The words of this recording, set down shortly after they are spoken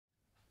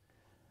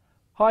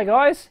Hi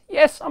guys,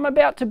 yes, I'm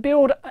about to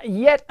build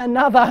yet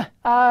another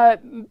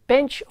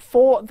bench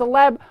for the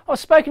lab. I've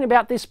spoken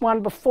about this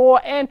one before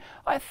and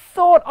I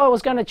thought I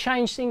was going to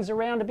change things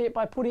around a bit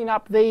by putting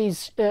up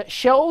these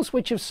shelves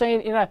which you've seen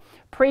in a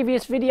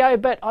previous video,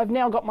 but I've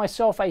now got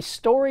myself a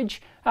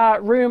storage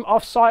room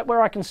off-site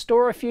where I can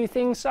store a few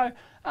things. So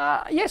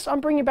yes,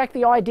 I'm bringing back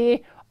the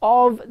idea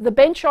of the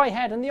bench I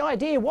had, and the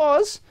idea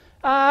was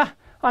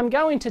I'm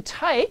going to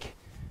take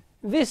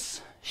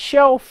this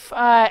shelf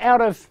out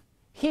of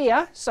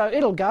here, so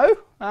it'll go.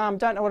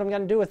 Don't know what I'm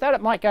going to do with that.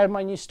 It might go to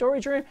my new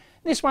storage room.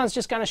 This one's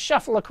just going to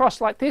shuffle across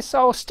like this, so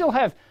I'll still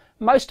have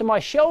most of my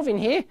shelving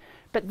here.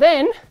 But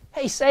then,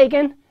 hey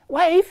Sagan,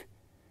 wave,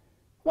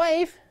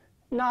 wave.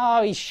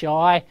 No, he's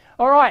shy.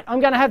 All right, I'm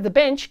going to have the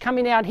bench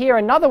coming out here.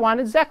 Another one,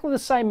 exactly the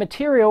same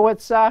material.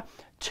 It's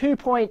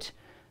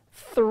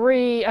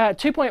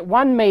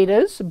 2.1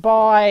 meters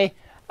by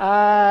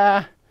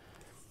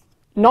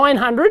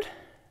 900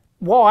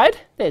 wide.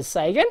 There's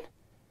Sagan.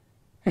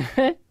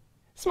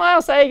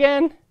 Smile,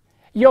 Sagan.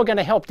 You're going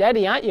to help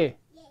Daddy, aren't you?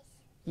 Yes.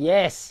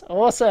 Yes,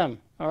 awesome.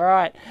 All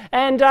right.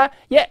 And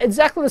yeah,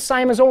 exactly the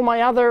same as all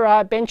my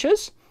other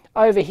benches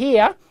over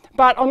here,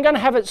 but I'm going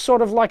to have it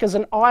sort of like as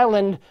an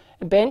island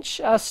bench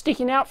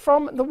sticking out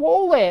from the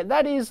wall there.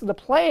 That is the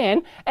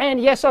plan.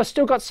 And yes, I've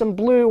still got some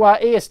blue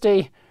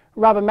ESD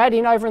rubber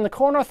matting over in the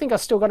corner. I think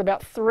I've still got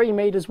about 3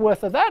 meters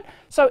worth of that.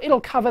 So it'll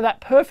cover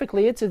that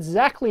perfectly. It's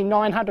exactly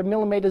 900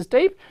 millimeters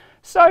deep.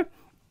 So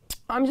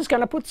I'm just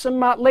going to put some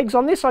legs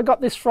on this. I got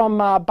this from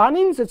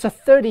Bunnings. It's a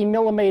 30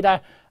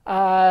 millimeter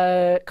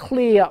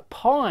clear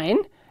pine,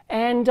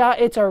 and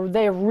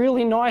they're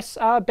really nice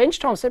bench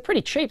tops. They're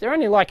pretty cheap. They're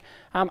only like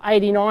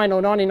 $89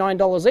 or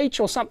 $99 each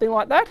or something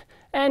like that.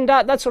 And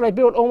that's what I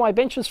built all my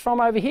benches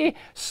from over here.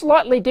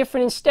 Slightly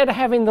different. Instead of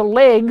having the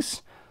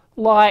legs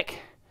like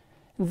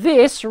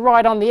this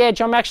right on the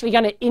edge, I'm actually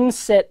going to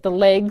inset the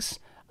legs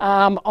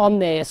on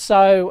there.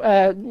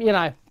 So, you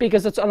know,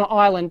 because it's an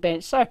island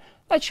bench. So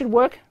that should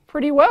work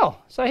pretty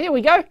well. So here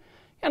we go,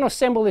 and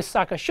assemble this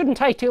sucker. Shouldn't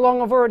take too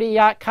long. I've already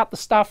cut the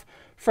stuff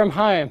from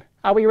home.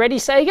 Are we ready,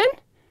 Sagan?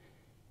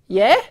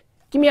 Yeah?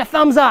 Give me a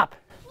thumbs up.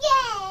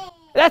 Yeah.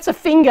 That's a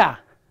finger.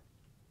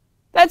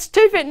 That's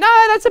two fingers.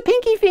 No, that's a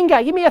pinky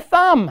finger. Give me a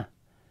thumb.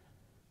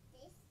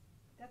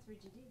 That's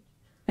what you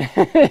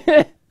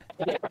did.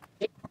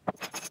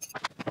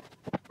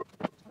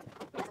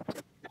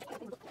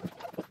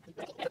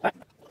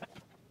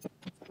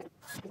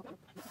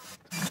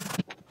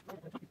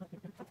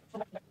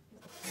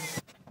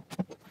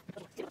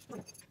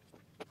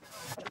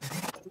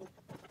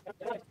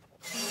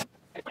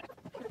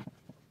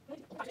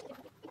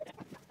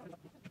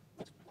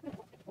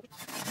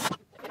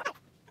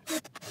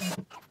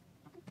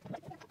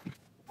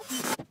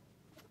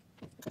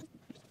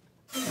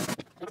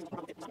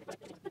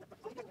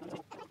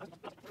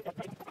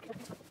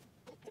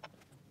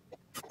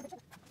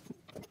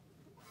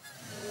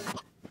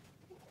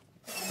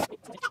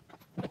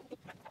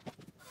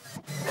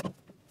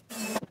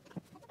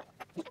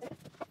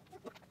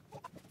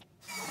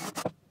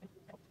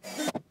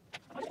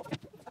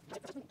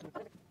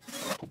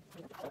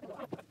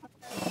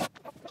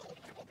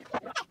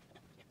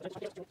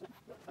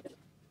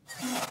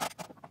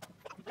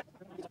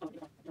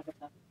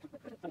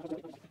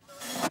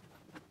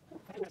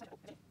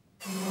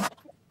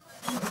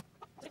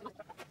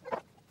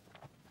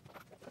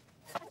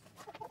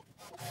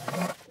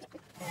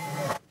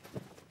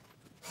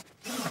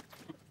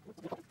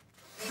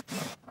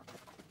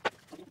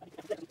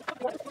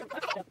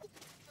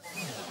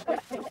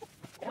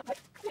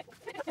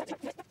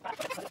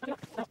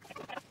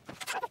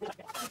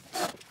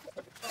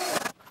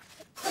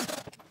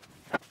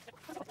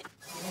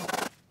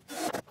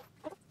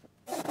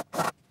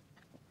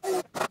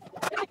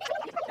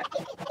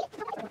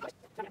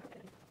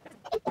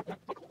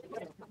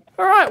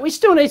 Alright, we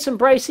still need some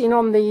bracing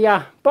on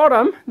the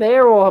bottom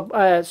there,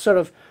 or sort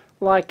of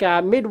like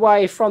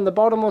midway from the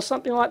bottom or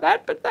something like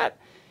that, but that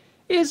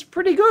is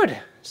pretty good.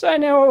 So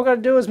now all we've got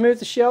to do is move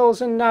the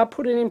shells and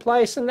put it in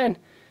place and then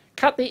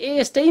cut the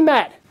ESD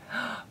mat.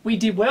 We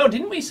did well,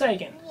 didn't we,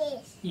 Sagan?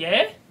 Yes.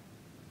 Yeah?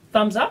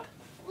 Thumbs up?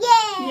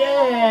 Yeah!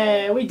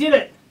 Yeah, we did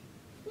it!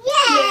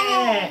 Yeah!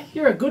 Yeah!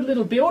 You're a good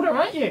little builder,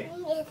 aren't you?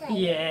 Yes, I am.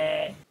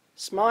 Yeah.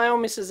 Smile,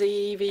 Mrs.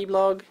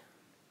 EEVblog.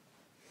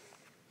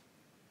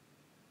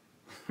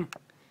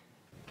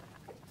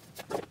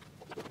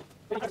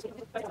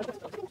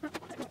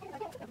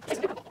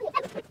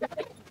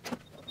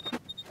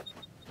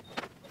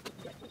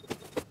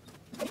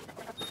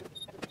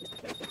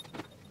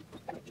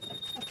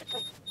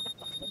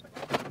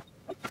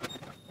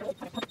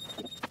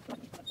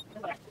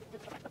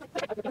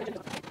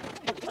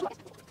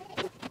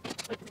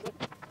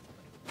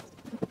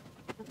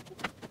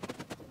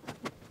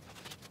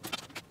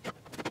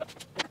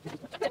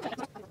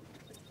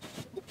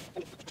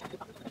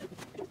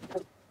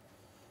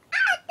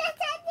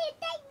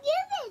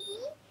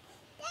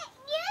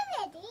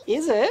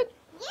 Is it?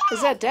 Yeah.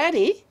 Is that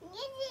Daddy?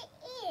 Yes, it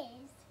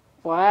is.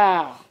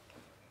 Wow.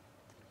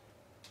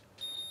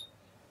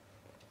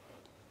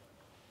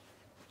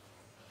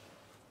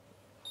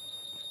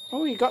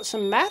 Oh, you got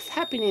some math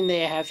happening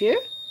there, have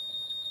you?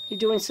 You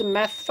doing some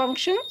math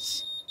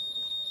functions?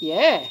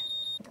 Yeah.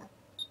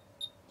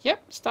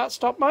 Yep, start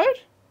stop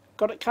mode.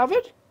 Got it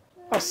covered.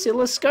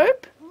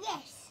 Oscilloscope.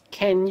 Yes.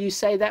 Can you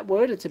say that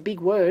word? It's a big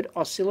word,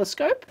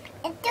 oscilloscope.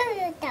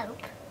 Oscilloscope.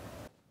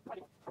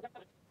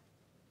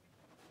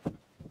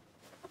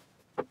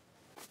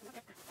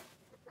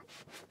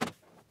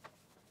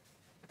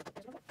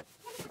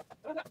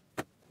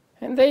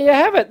 And there you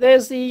have it.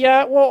 There's the,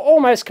 well,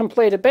 almost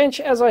completed bench.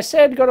 As I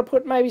said, got to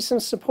put maybe some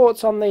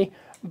supports on the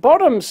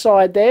bottom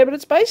side there, but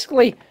it's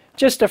basically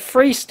just a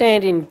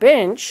freestanding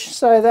bench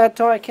so that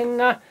I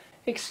can,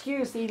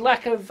 excuse the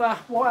lack of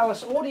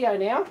wireless audio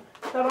now,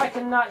 that I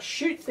can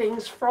shoot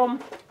things from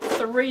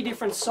 3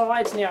 different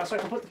sides now. So I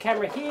can put the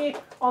camera here,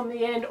 on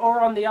the end, or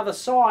on the other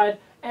side,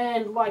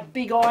 and like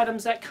big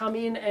items that come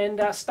in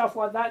and stuff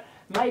like that.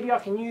 Maybe I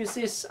can use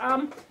this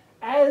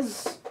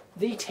as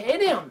the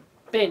teardown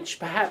bench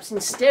perhaps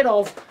instead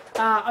of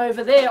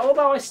over there,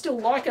 although I still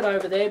like it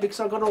over there because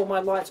I've got all my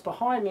lights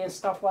behind me and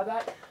stuff like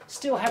that.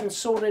 Still haven't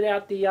sorted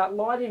out the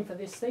lighting for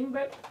this thing,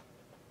 but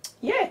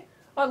yeah,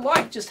 I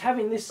like just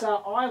having this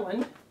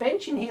island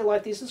bench in here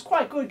like this. It's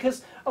quite good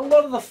because a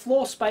lot of the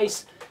floor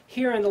space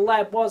here in the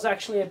lab was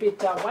actually a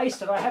bit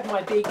wasted. I have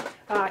my big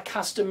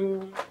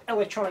custom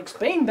electronics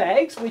bean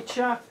bags, which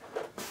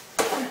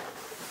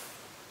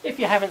if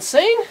you haven't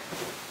seen,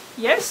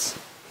 yes,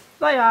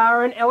 they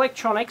are an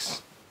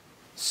electronics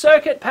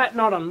circuit pattern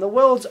on them, the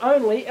world's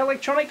only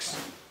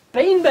electronics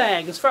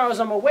beanbag as far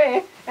as I'm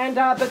aware, and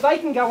but they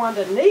can go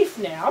underneath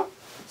now,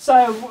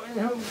 so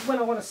when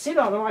I want to sit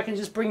on them I can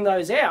just bring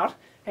those out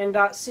and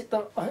sit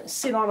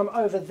on them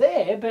over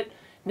there. But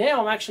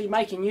now I'm actually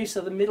making use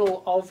of the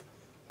middle of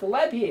the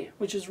lab here,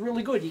 which is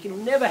really good. You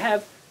can never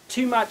have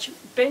too much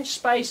bench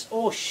space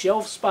or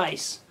shelf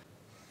space.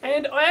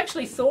 And I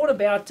actually thought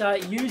about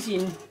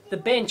using the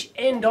bench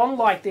end on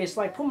like this,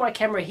 like put my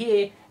camera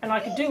here and I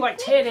could do like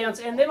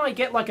teardowns, and then I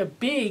get like a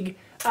big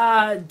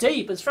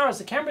deep, as far as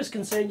the camera is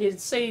concerned,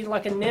 you'd see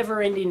like a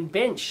never-ending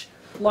bench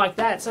like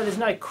that, so there's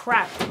no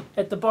crap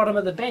at the bottom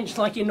of the bench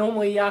like you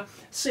normally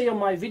see on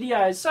my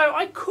videos. So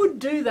I could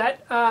do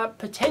that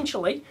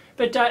potentially,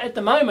 but at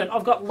the moment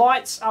I've got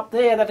lights up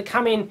there that are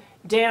coming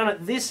down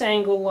at this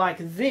angle like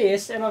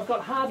this, and I've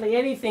got hardly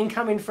anything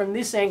coming from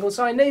this angle,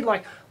 so I need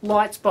like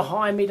lights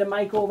behind me to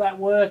make all that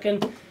work.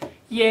 And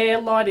yeah,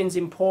 lighting's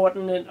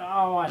important, and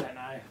oh, I don't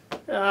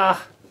know,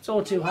 it's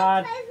all too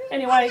hard.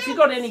 Anyway, if you've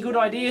got any good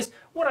ideas,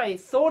 what I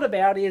thought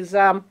about is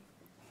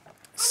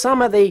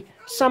some of the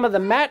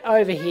mat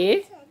over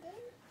here.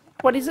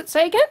 What does it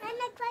say again? I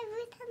want to play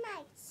with the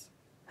lights.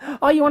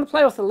 Oh, you want to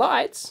play with the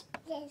lights?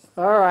 Yes.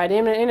 Alright,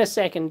 in a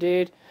second,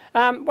 dude.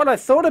 What I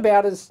thought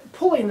about is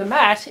pulling the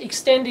mat,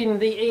 extending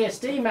the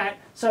ESD mat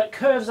so it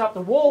curves up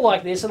the wall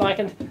like this, and I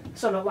can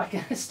sort of like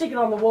stick it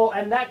on the wall,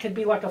 and that could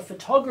be like a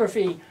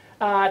photography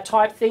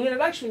type thing, and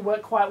it actually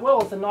worked quite well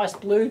with a nice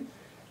blue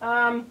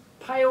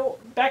pale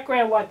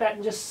background like that,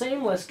 and just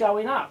seamless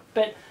going up.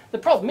 But the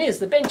problem is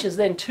the bench is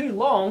then too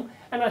long,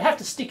 and I'd have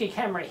to stick a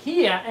camera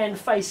here and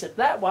face it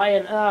that way,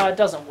 and it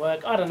doesn't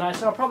work. I don't know,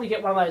 so I'll probably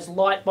get one of those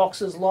light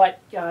boxes, light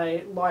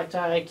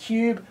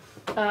cube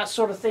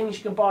sort of things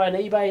you can buy on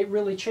eBay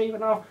really cheap,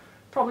 and I'll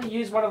probably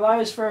use one of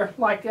those for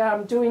like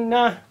doing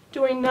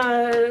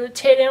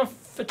teardown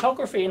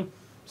photography and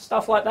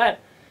stuff like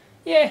that.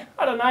 Yeah,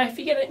 I don't know. If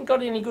you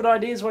got any good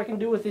ideas what I can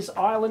do with this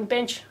island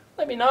bench,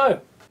 let me know.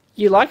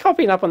 You like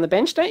hopping up on the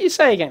bench, don't you,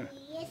 Sagan?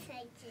 Yes,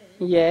 I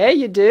do. Yeah,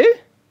 you do?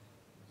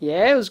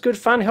 Yeah, it was good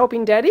fun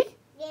helping Daddy?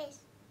 Yes.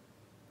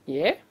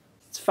 Yeah?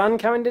 It's fun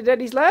coming to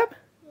Daddy's lab?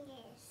 Yes.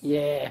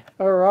 Yeah.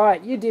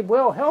 Alright, you did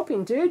well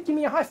helping, dude. Give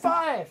me a high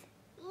five.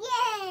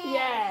 Yeah.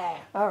 Yeah.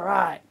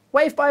 Alright.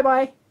 Wave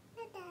bye-bye.